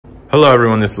Hello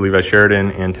everyone, this is Levi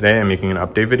Sheridan, and today I'm making an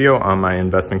update video on my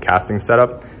investment casting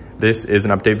setup. This is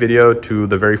an update video to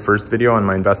the very first video on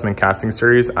my investment casting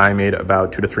series I made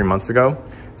about 2 to 3 months ago.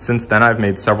 Since then, I've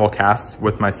made several casts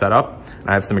with my setup, and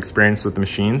I have some experience with the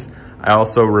machines. I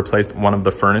also replaced one of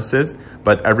the furnaces,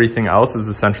 but everything else is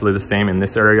essentially the same in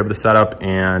this area of the setup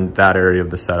and that area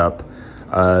of the setup.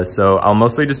 So I'll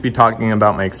mostly just be talking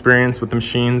about my experience with the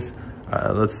machines.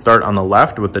 Let's start on the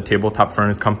left with the tabletop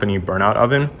furnace company Burnout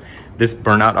Oven. This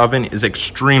Burnout Oven is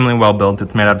extremely well built.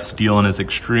 It's made out of steel and is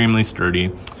extremely sturdy.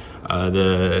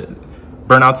 The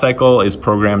burnout cycle is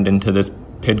programmed into this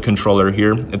PID controller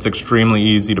here. It's extremely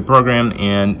easy to program,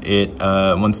 and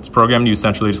once it's programmed, you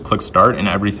essentially just click start and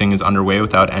everything is underway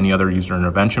without any other user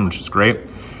intervention, which is great.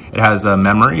 It has a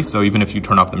memory, so even if you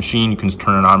turn off the machine, you can just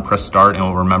turn it on, press start, and it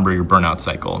will remember your burnout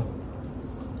cycle.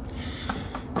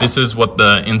 This is what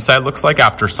the inside looks like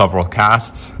after several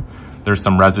casts. There's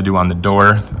some residue on the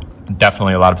door.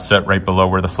 Definitely a lot of soot right below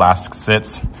where the flask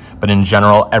sits. But in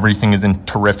general, everything is in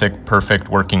terrific, perfect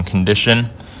working condition.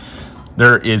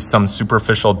 There is some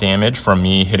superficial damage from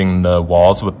me hitting the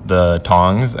walls with the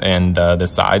tongs and the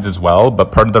sides as well.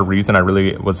 But part of the reason I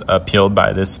really was appealed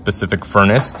by this specific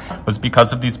furnace was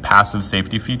because of these passive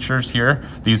safety features here.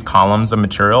 These columns of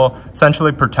material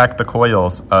essentially protect the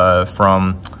coils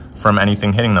from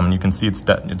anything hitting them. And you can see it's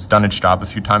done its job a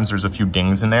few times. There's a few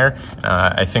dings in there.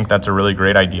 I think that's a really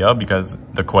great idea because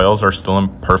the coils are still in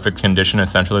perfect condition,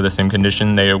 essentially the same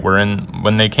condition they were in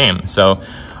when they came. So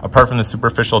apart from the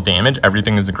superficial damage,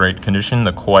 everything is in great condition.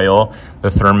 The coil, the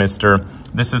thermistor.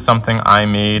 This is something I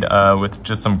made with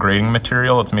just some grating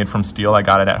material. It's made from steel. I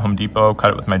got it at Home Depot,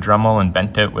 cut it with my Dremel and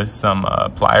bent it with some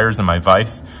pliers and my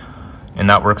vise. And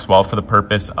that works well for the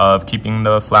purpose of keeping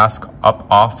the flask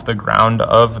up off the ground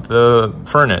of the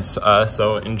furnace.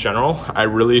 So in general, I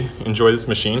really enjoy this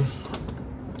machine.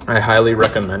 I highly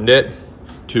recommend it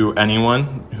to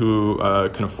anyone who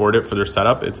can afford it for their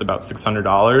setup. It's about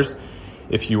 $600.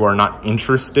 If you are not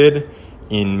interested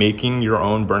in making your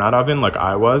own burnout oven like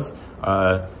I was,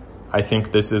 I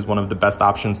think this is one of the best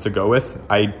options to go with.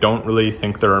 I don't really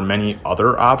think there are many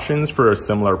other options for a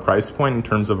similar price point in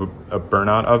terms of a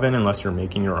burnout oven unless you're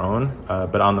making your own.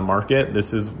 But on the market,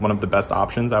 this is one of the best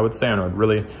options, I would say, and I would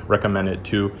really recommend it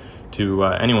to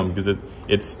anyone because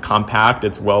it's compact,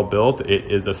 it's well built, it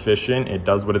is efficient, it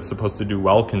does what it's supposed to do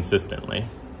well consistently.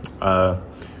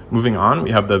 Moving on,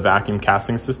 we have the vacuum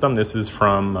casting system. This is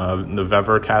from the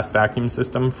VeverCast vacuum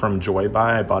system from Joybuy.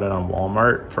 I bought it on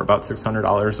Walmart for about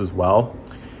 $600 as well.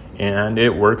 And it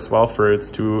works well for its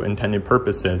two intended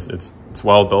purposes. It's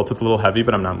well built, it's a little heavy,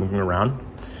 but I'm not moving around.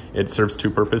 It serves two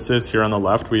purposes. Here on the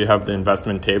left, we have the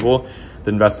investment table. The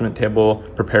investment table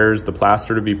prepares the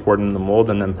plaster to be poured in the mold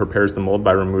and then prepares the mold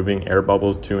by removing air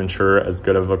bubbles to ensure as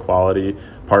good of a quality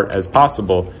part as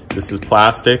possible. This is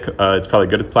plastic. It's probably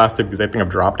good it's plastic because I think I've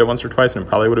dropped it once or twice and it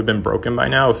probably would have been broken by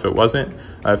now if it wasn't,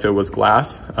 if it was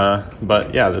glass.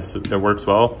 But yeah, it works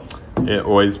well. It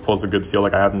always pulls a good seal.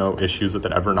 Like I have no issues with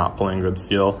it ever not pulling a good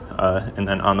seal. And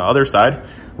then on the other side,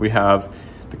 we have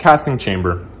the casting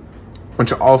chamber,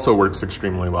 which also works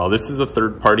extremely well. This is a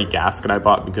third-party gasket I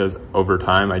bought because over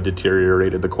time I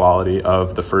deteriorated the quality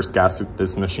of the first gasket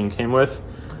this machine came with.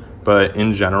 But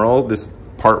in general, this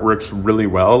part works really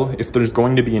well. If there's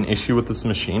going to be an issue with this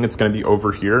machine, it's going to be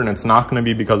over here, and it's not going to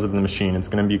be because of the machine. It's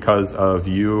going to be because of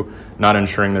you not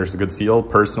ensuring there's a good seal.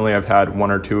 Personally, I've had one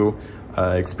or two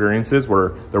experiences where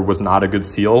there was not a good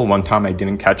seal. One time I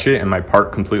didn't catch it and my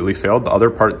part completely failed. The other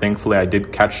part, thankfully, I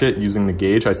did catch it using the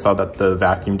gauge. I saw that the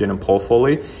vacuum didn't pull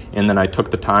fully, and then I took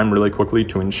the time really quickly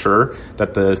to ensure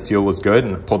that the seal was good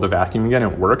and pulled the vacuum again.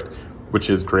 It worked, which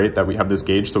is great that we have this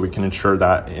gauge so we can ensure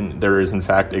that there is in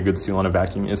fact a good seal and a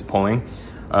vacuum is pulling.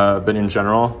 But in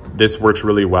general, this works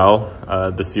really well.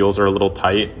 The seals are a little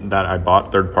tight that I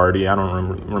bought third party. I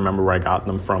don't remember where I got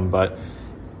them from, but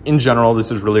in general,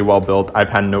 this is really well built. I've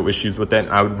had no issues with it.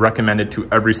 I would recommend it to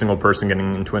every single person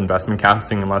getting into investment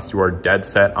casting unless you are dead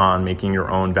set on making your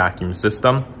own vacuum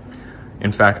system.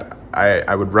 In fact,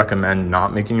 I would recommend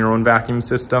not making your own vacuum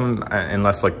system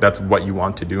unless that's what you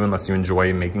want to do, unless you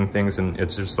enjoy making things and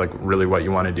it's just really what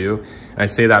you want to do. And I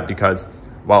say that because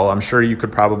while I'm sure you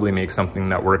could probably make something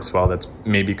that works well that's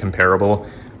maybe comparable,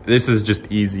 this is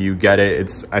just easy. You get it.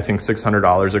 It's, I think,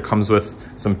 $600. It comes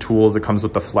with some tools. It comes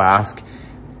with the flask.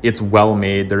 It's well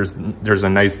made. There's a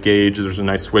nice gauge. There's a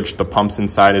nice switch. The pumps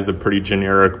inside is a pretty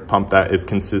generic pump that is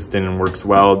consistent and works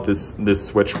well. This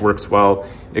switch works well.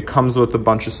 It comes with a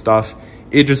bunch of stuff.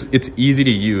 It's easy to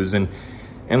use, and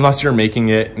unless you're making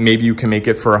it, maybe you can make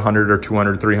it for $100 or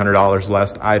 $200, $300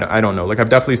 less. I don't know. I've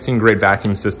definitely seen great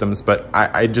vacuum systems, but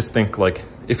I just think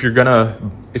if you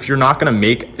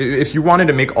wanted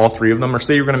to make all 3 of them, or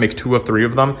say you're gonna make 2 of 3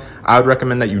 of them, I would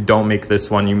recommend that you don't make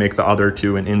this one, you make the other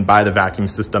 2 and buy the vacuum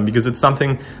system, because it's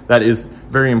something that is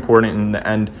very important in the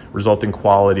end resulting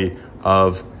quality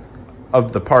of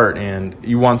the part, and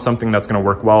you want something that's going to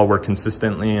work well, work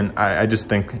consistently, and I just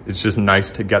think it's just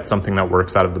nice to get something that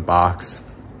works out of the box.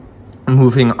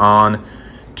 Moving on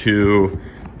to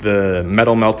the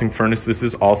metal melting furnace. This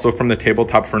is also from the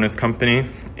Tabletop Furnace Company,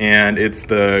 and it's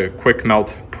the Quick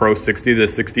Melt Pro 60. The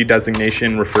 60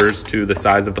 designation refers to the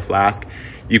size of the flask.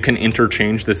 You can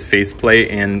interchange this faceplate,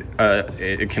 and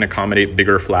it can accommodate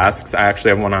bigger flasks. I actually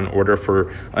have one on order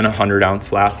for an 100-ounce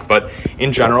flask, but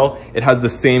in general, it has the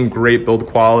same great build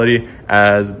quality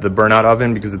as the Burnout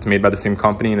Oven because it's made by the same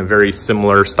company in a very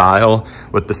similar style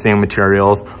with the same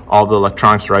materials. All the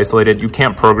electronics are isolated. You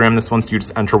can't program this one, so you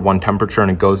just enter one temperature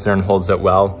and it goes there and holds it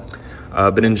well.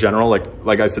 But in general,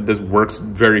 like I said, this works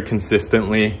very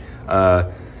consistently.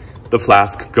 The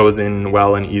flask goes in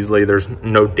well and easily. There's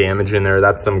no damage in there.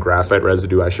 That's some graphite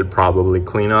residue I should probably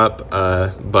clean up.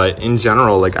 But in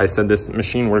general, like I said, this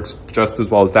machine works just as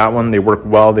well as that one. They work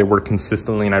well, they work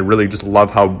consistently, and I really just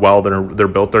love how well they're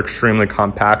built. They're extremely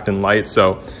compact and light.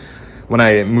 So when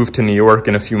I move to New York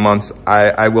in a few months,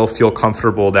 I will feel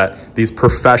comfortable that these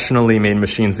professionally made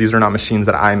machines, these are not machines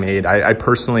that I made. I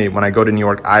personally, when I go to New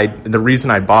York, the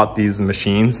reason I bought these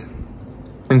machines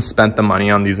and spent the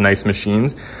money on these nice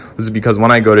machines was because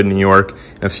when I go to New York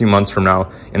in a few months from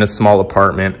now in a small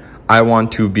apartment, I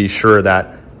want to be sure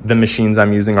that the machines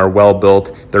I'm using are well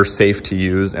built, they're safe to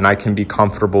use, and I can be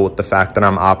comfortable with the fact that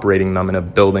I'm operating them in a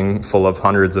building full of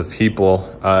hundreds of people,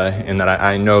 and that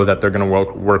I know that they're gonna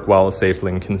work well,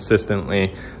 safely, and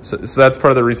consistently. So that's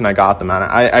part of the reason I got them. And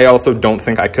I also don't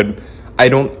think I could,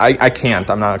 I can't,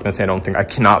 I'm not gonna say I don't think, I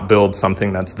cannot build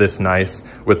something that's this nice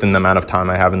within the amount of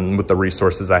time I have and with the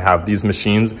resources I have. These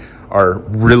machines are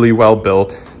really well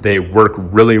built. They work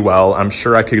really well. I'm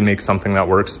sure I could make something that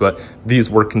works, but these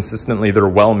work consistently. They're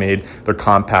well made, they're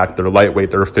compact, they're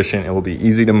lightweight, they're efficient. It will be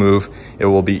easy to move. It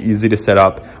will be easy to set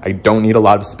up. I don't need a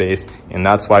lot of space, and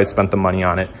that's why I spent the money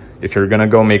on it. If you're gonna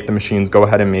go make the machines, go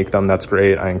ahead and make them. That's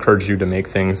great. I encourage you to make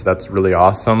things. That's really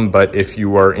awesome. But if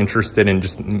you are interested in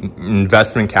just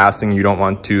investment casting, you don't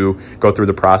want to go through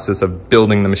the process of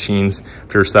building the machines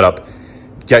for your setup,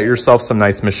 get yourself some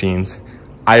nice machines.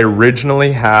 I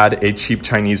originally had a cheap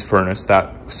Chinese furnace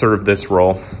that served this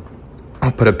role.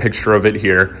 I'll put a picture of it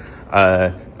here.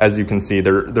 As you can see,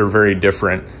 they're very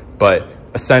different, but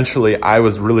essentially, I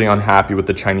was really unhappy with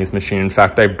the Chinese machine. In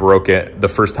fact, I broke it the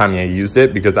first time I used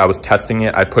it because I was testing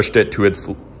it. I pushed it to its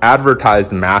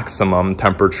advertised maximum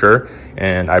temperature,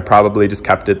 and I probably just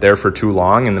kept it there for too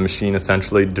long, and the machine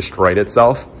essentially destroyed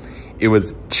itself. It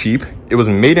was cheap. It was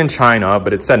made in China,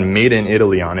 but it said made in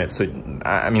Italy on it. So,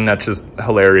 I mean, that's just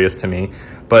hilarious to me.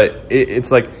 But it's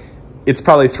like, it's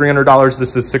probably $300.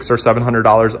 This is $600 or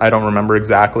 $700. I don't remember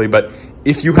exactly, but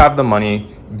if you have the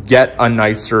money, get a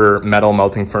nicer metal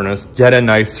melting furnace, get a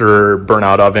nicer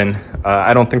burnout oven.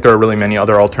 I don't think there are really many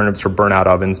other alternatives for burnout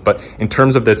ovens, but in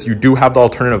terms of this, you do have the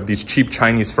alternative, these cheap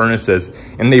Chinese furnaces,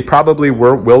 and they probably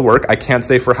will work. I can't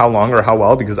say for how long or how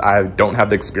well because I don't have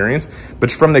the experience,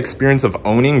 but from the experience of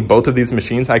owning both of these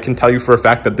machines, I can tell you for a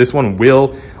fact that this one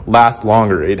will last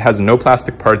longer. It has no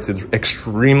plastic parts. It's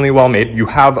extremely well made. You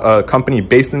have a company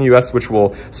based in the US which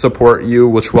will support you,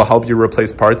 which will help you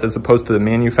replace parts, as opposed to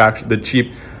the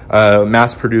cheap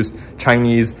mass-produced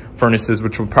Chinese furnaces,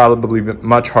 which would probably be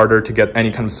much harder to get any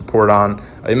kind of support on.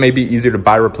 It may be easier to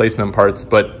buy replacement parts,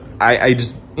 but I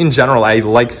just, in general, I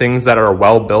like things that are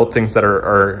well built, things that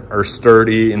are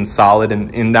sturdy and solid,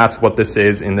 and that's what this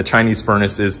is. And the Chinese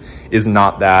furnace is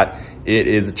not that. It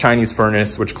is a Chinese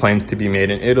furnace which claims to be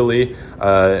made in Italy,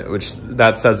 which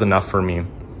that says enough for me.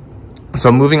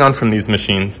 So moving on from these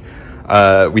machines,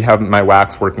 we have my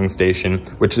wax working station,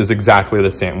 which is exactly the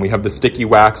same. We have the sticky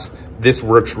wax. This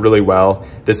works really well.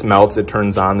 This melts, it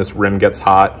turns on, this rim gets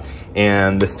hot,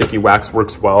 and the sticky wax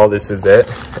works well. This is it.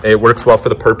 It works well for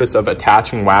the purpose of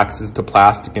attaching waxes to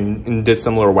plastic and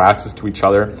dissimilar waxes to each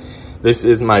other. This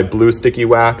is my blue sticky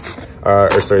wax,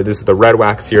 this is the red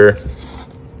wax here.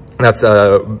 That's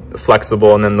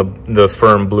flexible, and then the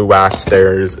firm blue wax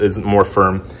there is more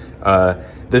firm.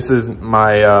 This is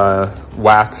my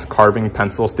wax carving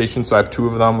pencil station. So I have 2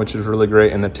 of them, which is really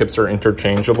great. And the tips are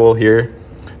interchangeable here.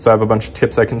 So I have a bunch of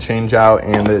tips I can change out,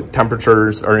 and the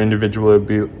temperatures are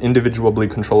individually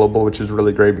controllable, which is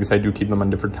really great because I do keep them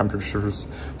on different temperatures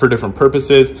for different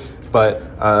purposes. But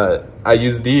I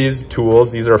use these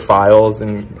tools. These are files,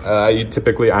 and I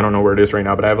typically, I don't know where it is right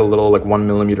now, but I have a little like 1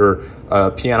 millimeter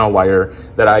piano wire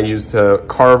that I use to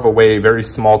carve away very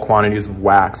small quantities of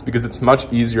wax, because it's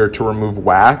much easier to remove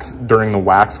wax during the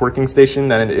wax working station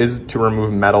than it is to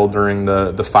remove metal during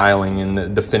the filing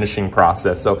and the finishing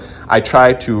process. So I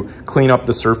try to clean up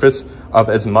the surface of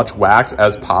as much wax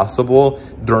as possible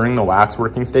during the wax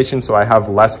working station, so I have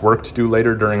less work to do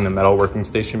later during the metal working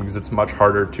station, because it's much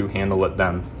harder to handle it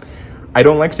then. I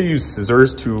don't like to use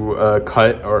scissors to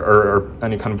cut, or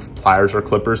any kind of pliers or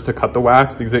clippers to cut the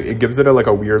wax, because it gives it like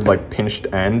a weird like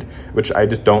pinched end, which I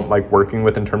just don't like working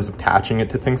with in terms of attaching it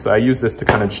to things. So I use this to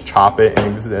kind of just chop it, and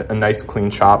it gives it a nice clean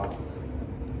chop.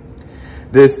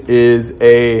 This is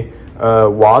a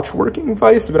watch working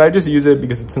vise, but I just use it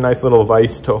because it's a nice little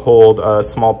vise to hold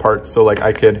small parts. So like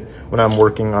I could, when I'm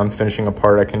working on finishing a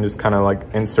part, I can just kind of like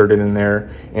insert it in there,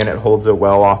 and it holds it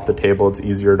well off the table. It's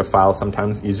easier to file,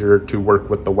 sometimes easier to work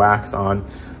with the wax on.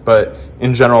 But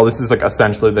in general, this is like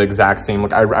essentially the exact same.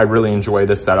 Like I really enjoy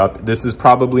this setup. This is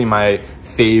probably my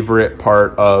favorite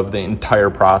part of the entire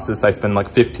process. I spend like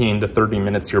 15 to 30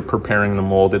 minutes here preparing the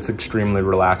mold. It's extremely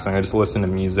relaxing. I just listen to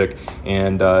music,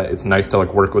 and it's nice to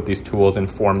like work with these tools and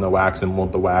form the wax and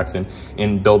mold the wax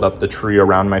and build up the tree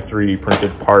around my 3D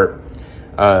printed part.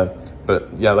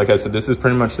 But yeah, like I said, this is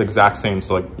pretty much the exact same.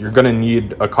 So like you're gonna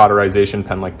need a cauterization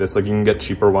pen like this. Like you can get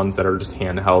cheaper ones that are just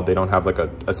handheld. They don't have like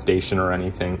a station or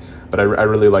anything. But I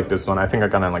really like this one. I think I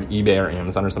got it on like eBay or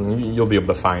Amazon or something. You'll be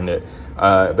able to find it.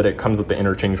 But it comes with the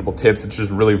interchangeable tips. It's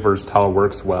just really versatile,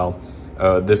 works well.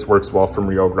 This works well from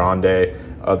Rio Grande.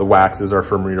 The waxes are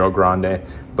from Rio Grande.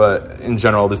 But in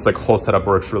general, this like whole setup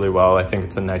works really well. I think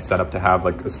it's a nice setup to have,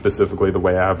 like specifically the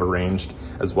way I have arranged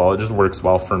as well. It just works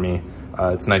well for me.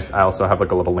 It's nice. I also have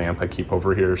like a little lamp I keep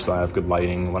over here, so I have good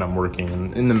lighting when I'm working.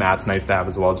 And the mat's nice to have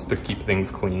as well, just to keep things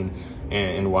clean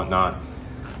and whatnot.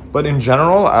 But in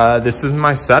general, this is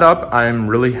my setup. I'm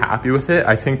really happy with it.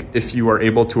 I think if you are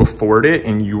able to afford it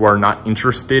and you are not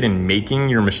interested in making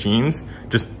your machines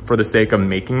just for the sake of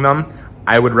making them,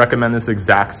 I would recommend this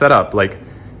exact setup. Like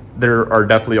there are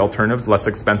definitely alternatives, less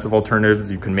expensive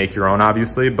alternatives. You can make your own,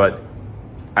 obviously, but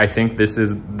I think this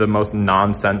is the most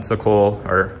nonsensical,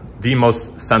 or the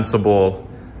most sensible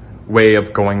way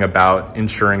of going about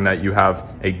ensuring that you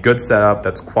have a good setup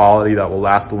that's quality, that will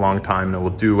last a long time, and it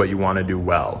will do what you want to do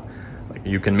well. Like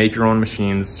you can make your own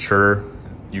machines, sure.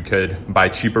 You could buy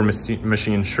cheaper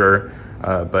machines, sure.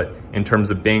 But in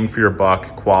terms of bang for your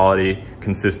buck, quality,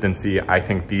 consistency, I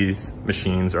think these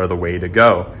machines are the way to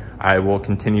go. I will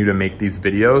continue to make these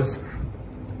videos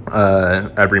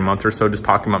every month or so, just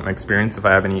talking about my experience. If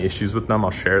I have any issues with them,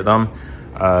 I'll share them.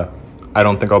 I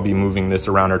don't think I'll be moving this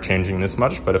around or changing this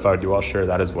much, but if I do, I'll share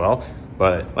that as well.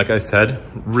 But like I said,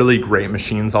 really great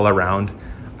machines all around.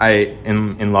 I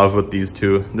am in love with these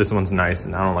two. This one's nice,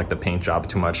 and I don't like the paint job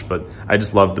too much, but I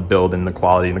just love the build and the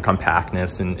quality and the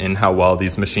compactness and how well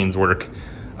these machines work.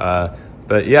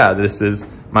 But yeah, this is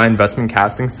my investment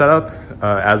casting setup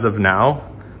as of now.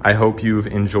 I hope you've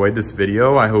enjoyed this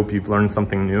video. I hope you've learned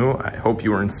something new. I hope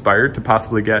you were inspired to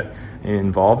possibly get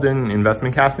involved in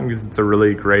investment casting, because it's a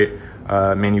really great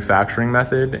manufacturing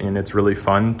method, and it's really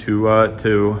fun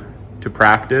to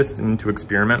practice and to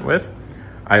experiment with.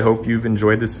 I hope you've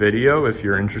enjoyed this video. If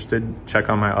you're interested, check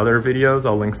out my other videos.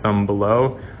 I'll link some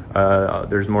below.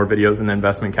 There's more videos in the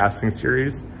investment casting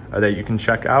series that you can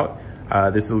check out.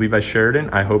 This is Levi Sheridan.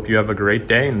 I hope you have a great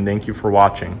day, and thank you for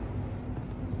watching.